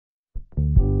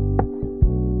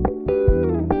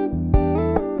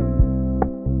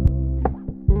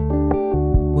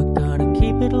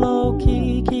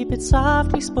key, keep it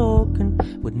softly spoken,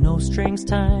 with no strings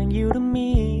tying you to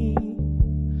me.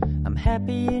 I'm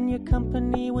happy in your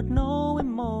company with no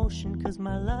emotion, 'cause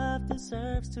my love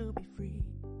deserves to be free.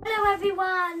 Hello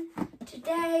everyone!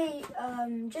 Today,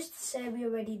 just to say we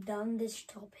already done this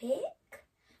topic,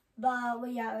 but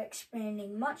we are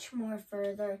explaining much more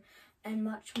further and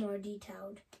much more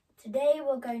detailed. Today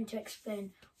we're going to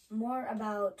explain more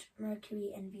about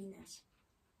Mercury and Venus.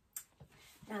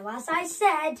 Now, as I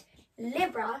said,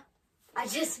 Libra, I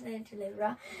just named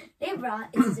Libra. Libra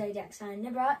is a zodiac sign.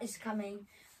 Libra is coming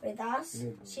with us.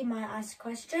 She might ask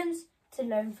questions to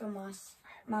learn from us,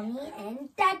 Mummy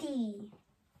and Daddy.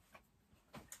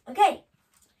 Okay,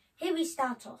 here we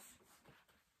start off.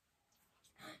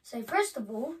 So first of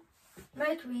all,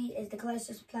 Mercury is the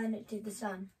closest planet to the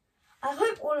Sun. I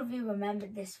hope all of you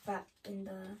remembered this fact in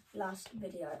the last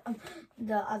video,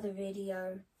 the other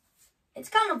video. It's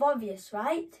kind of obvious,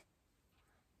 right?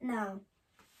 Now,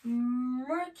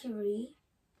 Mercury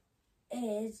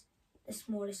is the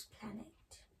smallest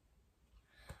planet.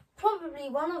 Probably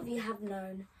one of you have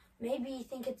known. Maybe you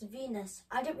think it's Venus.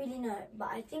 I don't really know, but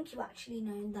I think you actually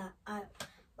know that.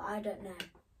 But I don't know.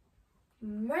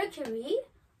 Mercury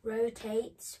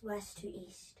rotates west to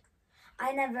east.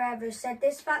 I never ever said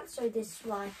this fact, so this is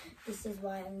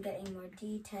why I'm getting more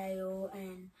detail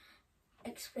and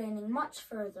explaining much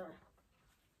further.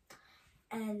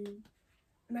 And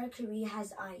Mercury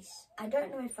has ice. I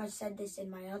don't know if I said this in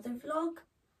my other vlog,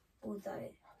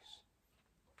 although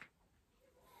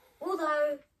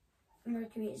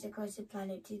Mercury is the closest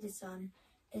planet to the Sun,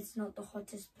 it's not the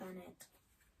hottest planet.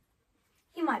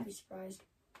 You might be surprised.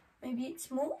 Maybe it's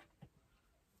small.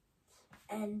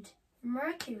 And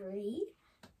Mercury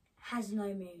has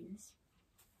no moons.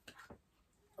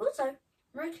 Also,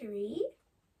 Mercury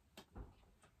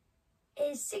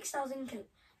is 6,000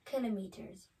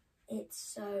 kilometers.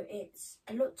 It's a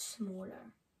lot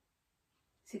smaller.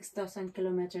 6,000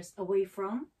 kilometers away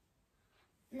from?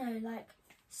 No, like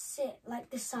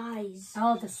the size.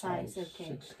 Oh, the size,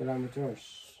 okay. 6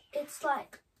 kilometers. It's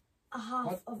like a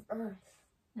half of Earth.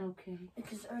 Okay.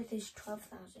 Because Earth is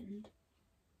 12,000.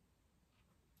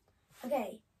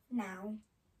 Okay, now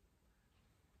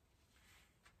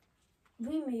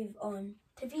we move on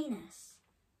to Venus.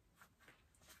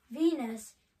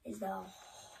 Venus is the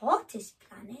hottest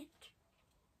planet.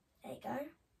 There you go.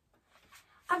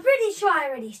 I'm pretty sure I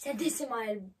already said this in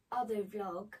my other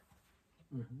vlog.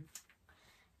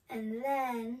 And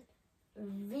then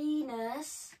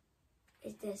Venus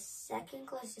is the second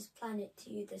closest planet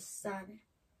to the Sun.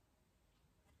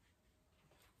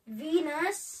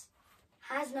 Venus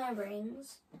has no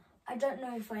rings. I don't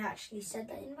know if I actually said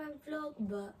that in my vlog,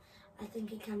 but I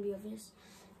think it can be obvious.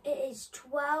 It is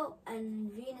 12,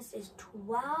 and Venus is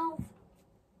 12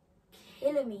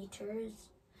 kilometers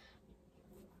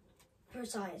per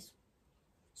size.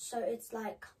 So it's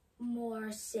like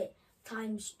more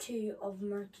times 2 of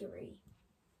Mercury.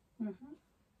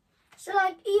 So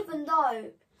like, even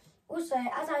though, also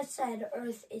as I said,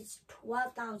 Earth is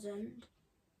 12,000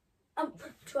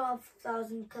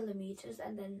 kilometers,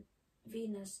 and then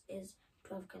Venus is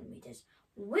 12 kilometers.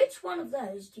 Which one of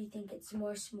those do you think it's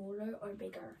more smaller or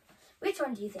bigger? Which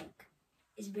one do you think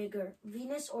is bigger,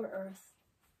 Venus or Earth?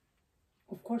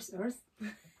 Of course, Earth.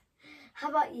 How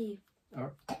about you?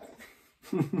 Earth.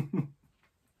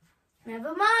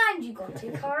 Never mind, you got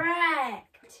it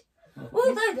correct.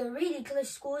 Although they're really close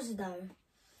scores though.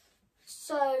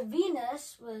 So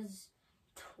Venus was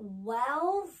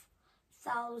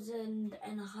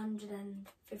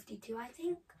 12,152, I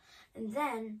think. And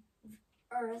then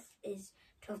Earth is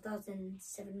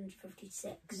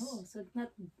 12,756. Oh, so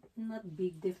not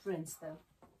big difference though.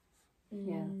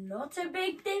 Yeah. Not a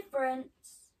big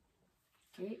difference.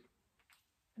 Okay.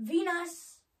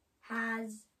 Venus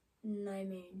has no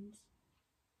moons.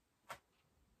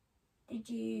 Did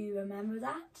you remember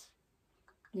that?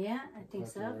 Yeah, I think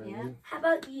so. Really. Yeah. How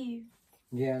about you?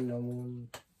 Yeah, no moon.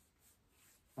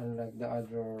 Unlike the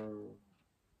other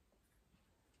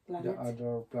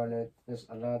planet, there's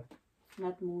a lot.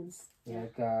 Not moons. Yeah.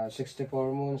 Like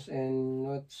 64 moons, and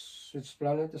which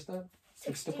planet is that?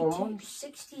 64 moons?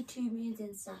 62 moons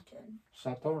in Saturn.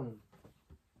 Saturn.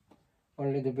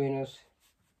 Only the Venus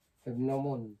have no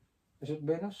moon. Is it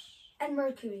Venus? And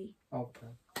Mercury.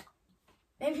 Okay.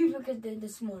 Maybe because they're the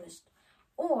smallest.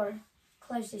 Or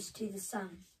closest to the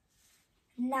Sun.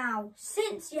 Now,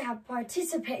 since you have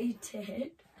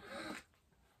participated,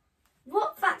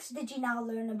 what facts did you now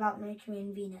learn about Mercury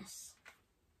and Venus?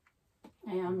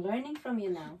 I am learning from you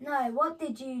now. No, what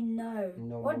did you know?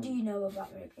 No what moon. do you know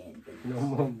about Mercury and Venus? No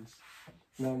moons.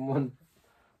 No moon.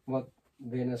 What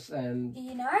Venus and... Do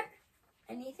you know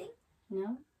anything?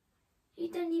 No?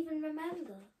 You don't even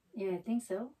remember. Yeah, I think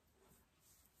so.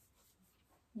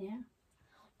 Yeah.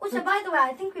 Also, by the way,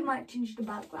 I think we might change the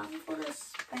background for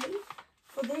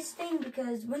this thing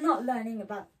because we're not learning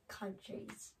about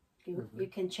countries. You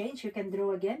can change, you can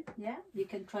draw again. Yeah, you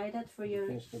can try that for your...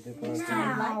 Change the decoration.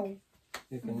 Now,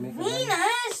 You can make a line.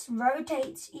 Venus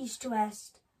rotates east to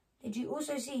west. Did you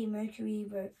also see Mercury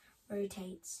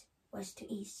rotates west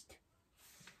to east?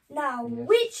 Now, Yes.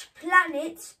 which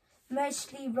planets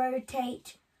mostly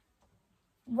rotate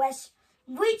west?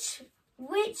 Which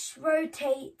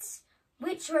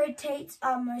rotates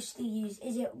are mostly used?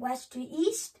 Is it west to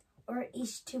east or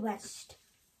east to west?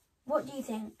 What do you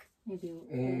think? Maybe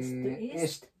west to east.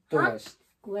 East to Huh? west.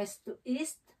 West to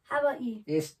east. How about you?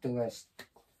 East to west.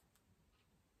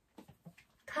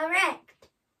 Correct.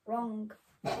 Wrong.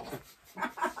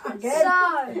 Good.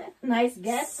 So, Nice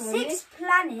guess. for me. 6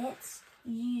 planets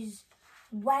use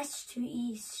west to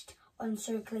east on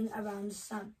circling around the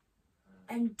sun.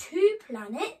 And 2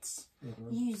 planets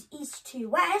use east to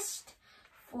west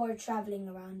for traveling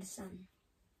around the sun.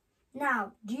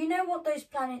 Now, do you know what those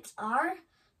planets are?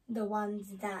 The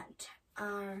ones that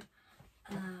are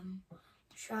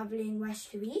traveling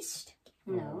west to east?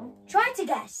 No. Try to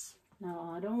guess.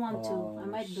 No, I don't want to. I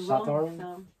might be Saturn?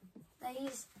 wrong. So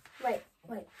These. Wait,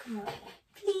 come on.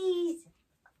 Please.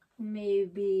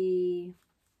 maybe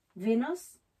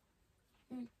Venus?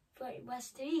 Wait,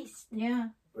 west to east? Yeah.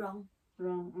 Wrong.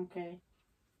 Wrong. Okay.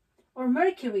 Or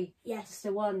Mercury. It's Yes.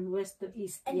 the one west to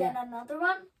east. And yeah. then another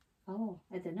one? Oh,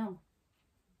 I don't know.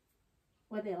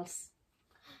 What else?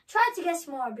 Try to guess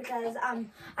more because I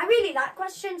really like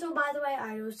questions. Oh, by the way,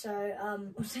 I also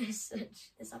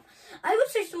searched this up. I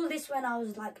also saw this when I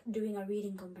was like doing a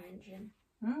reading comprehension.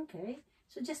 Okay.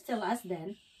 So just tell us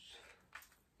then.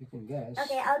 You can guess.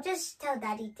 Okay, I'll just tell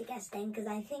Daddy to guess then because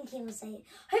I think he will say it.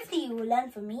 Hopefully you will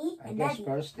learn from me I and guess Daddy.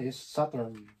 first is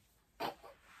Saturn.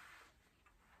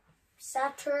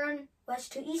 Saturn,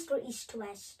 west to east or east to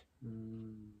west?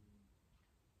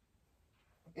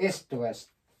 East to west.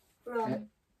 Wrong.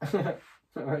 We're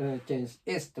gonna change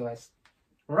east to west.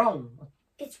 Wrong.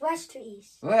 It's west to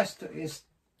east. West to east.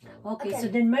 Okay, Okay. so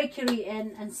then Mercury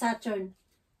and Saturn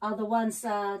are the ones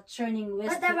turning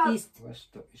west But there to are- east.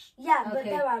 West to east. Yeah, but Okay.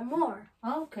 there are more.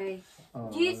 Okay.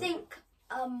 Do you think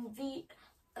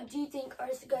do you think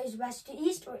Earth goes west to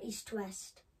east or east to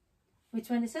west? Which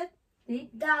one is it? The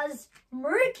Does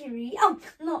Mercury, oh,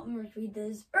 not Mercury,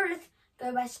 does Earth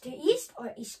go west to east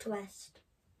or east to west?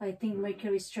 I think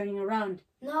Mercury is turning around.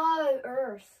 No,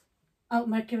 Earth. Oh,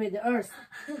 Mercury, the Earth.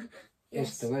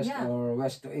 East to west Yeah. or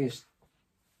west to east?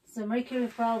 So Mercury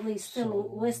probably is still So-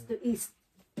 west to east.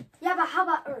 Yeah, but how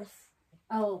about Earth?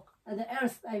 Oh, the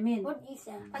Earth, I mean. What do you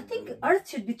think? I think Earth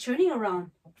should be turning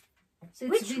around. So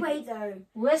it's Which be way though?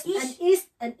 West East?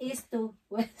 and east to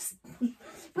west.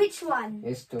 Which one?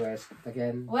 East to west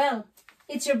again. Well,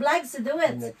 it's your blags to do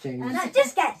And it. the change. And- No,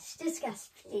 just guess,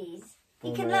 please. You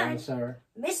for can my learn. answer.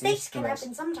 Mistakes East can to west.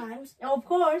 happen sometimes. Of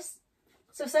course.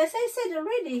 So as I said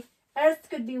already, Earth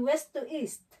could be west to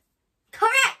east.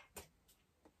 Correct!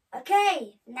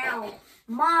 Okay, now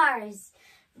Mars.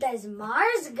 Does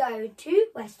Mars go to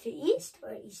west to east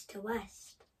or east to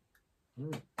west?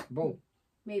 Both.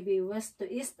 Maybe west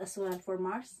to east as well for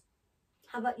Mars.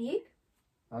 How about you?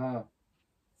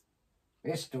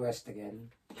 East to west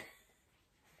again.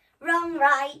 Wrong,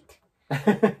 right.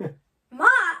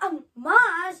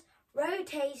 Mars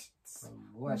rotates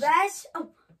West.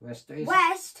 West to east.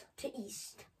 west to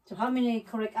east. So how many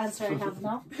correct answers I have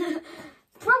now?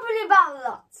 Probably about a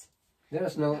lot.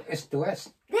 There's no east to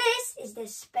west. This is the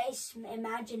space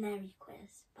imaginary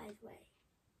quiz, by the way.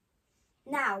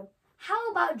 Now,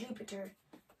 how about Jupiter?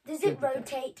 Does it Jupiter.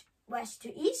 rotate west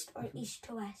to east or east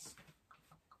to west?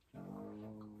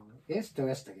 East to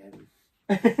west again.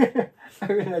 I'm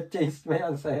gonna change my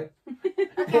answer.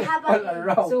 Okay, how All about are you?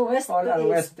 wrong. So west All to are east.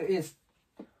 west to east.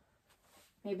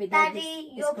 Maybe that Daddy,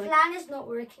 is your correct. plan is not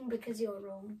working because you're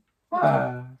wrong.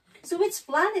 So which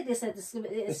planet is it? Is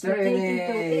there rotating to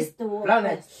any east to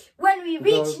planet? west? When we It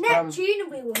reach goes from- Neptune,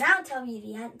 we will now tell you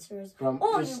the answers. From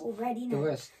Or east you already to know.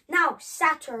 west. Now,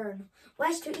 Saturn.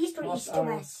 West to east or What east to are-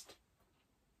 west?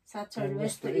 Saturn And west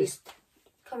west to to east.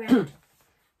 Correct.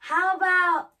 How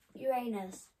about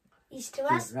Uranus? East to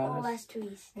west or Uranus. west to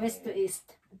east? West to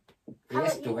east. How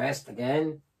East about to you? west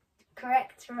again.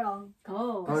 Correct, wrong.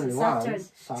 Oh, Only so one. Saturn.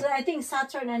 So I think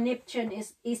Saturn and Neptune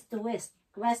is east to west.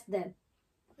 West then.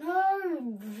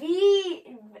 No,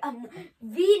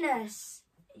 Venus,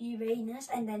 Uranus,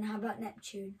 and then how about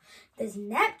Neptune? Does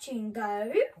Neptune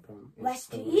go From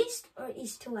west to west. east or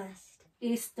east to west?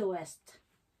 East to west.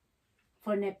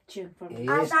 For Neptune. For me.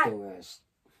 East that- to west.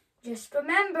 Just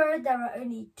remember, there are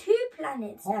only 2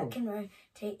 planets Oh. that can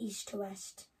rotate east to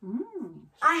west. Mm.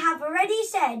 I have already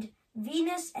said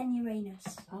Venus and Uranus.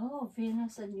 Oh,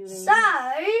 Venus and Uranus. So,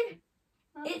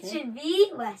 Okay. it should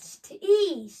be west to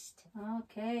east.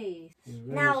 Okay.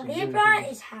 Now, Libra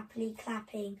is happily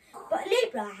clapping, but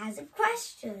Libra has a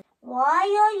question. Why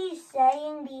are you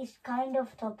saying these kind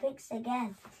of topics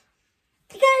again?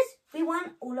 Because we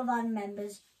want all of our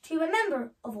members to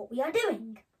remember of what we are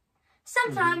doing.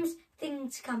 Sometimes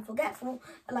things become forgetful,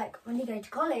 like when you go to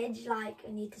college, like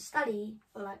you need to study,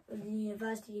 or like in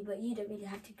university, but you don't really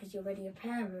have to because you're already a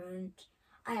parent.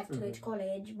 I have to go to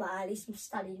college, but at least I'm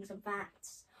studying some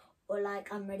facts, or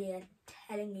like I'm already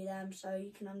telling you them so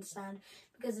you can understand.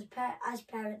 Because as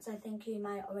parents, I think you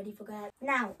might already forget.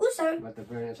 Now, also,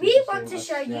 we want to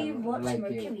show you what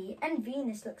Mercury and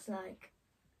Venus looks like.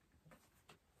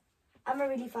 I'm a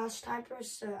really fast typer,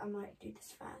 so I might do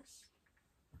this fast.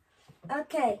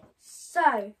 Okay,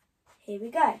 so here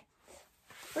we go.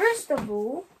 First of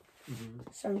all,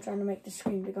 so I'm trying to make the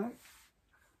screen bigger.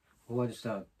 What is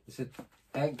that? Is it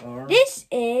egg or This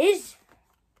is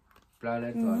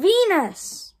planet? Or?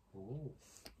 Venus. Oh,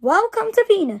 Welcome to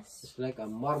Venus. it's like a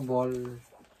marble,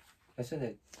 isn't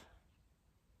it?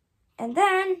 And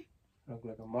then Look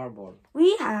like a marble.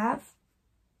 we have,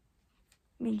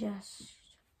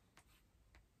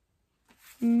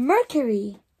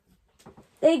 Mercury.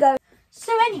 There you go.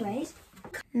 So anyways,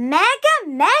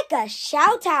 mega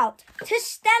shout out to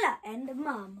Stella and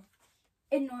Mum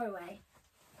in Norway.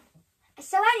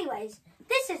 So anyways,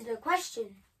 this is the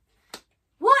question.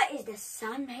 What is the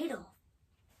sun made of?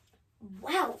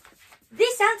 Well,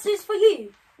 this answer is for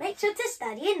you. Make sure to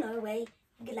study in Norway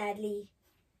gladly.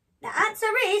 The answer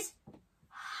is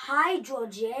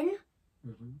hydrogen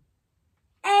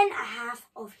and a half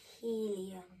of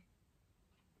helium.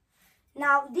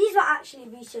 Now, these were actually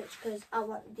researched because I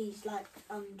want these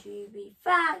to be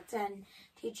facts and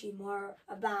teach you more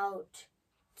about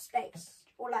states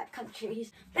or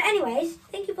countries. But anyways,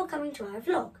 thank you for coming to our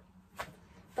vlog.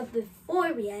 But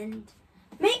before we end,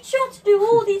 make sure to do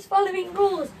all these following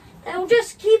rules. And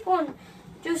just keep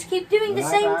doing the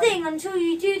same thing until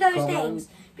you do those things.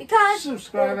 Because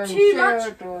Subscribe they're and too share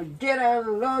much. to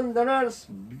Jaiden Londoners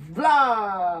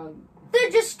vlog. They're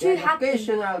just too happy.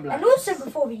 Educational vlog. And also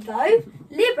before we go,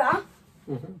 Libra,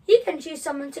 you can choose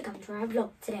someone to come to our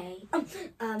vlog today.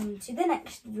 To the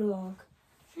next vlog.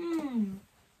 I'm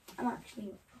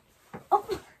actually. Oh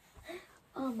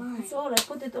my. That's all. I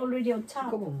put it already on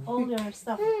top. Come on. All your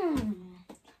stuff.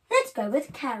 Let's go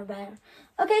with Cara Bear.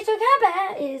 Okay, so Cara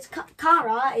Bear is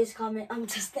Cara is coming. I'm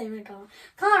just naming Cara.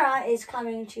 Cara is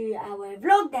coming to our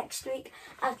vlog next week,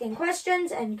 asking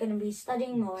questions and gonna be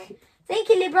studying more. Thank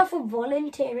you, Libra, for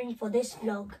volunteering for this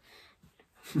vlog.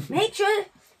 Make sure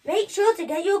to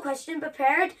get your question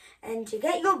prepared and to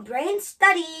get your brain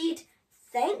studied.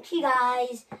 Thank you,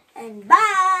 guys, and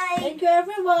bye. Thank you,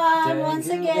 everyone. Thank Once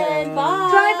you, again. guys. Bye.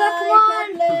 Driver, come on.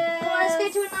 God bless. Come on, let's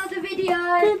get to another video.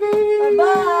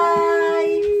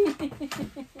 Bye-bye. Bye.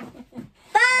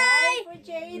 Bye for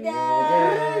Jaiden.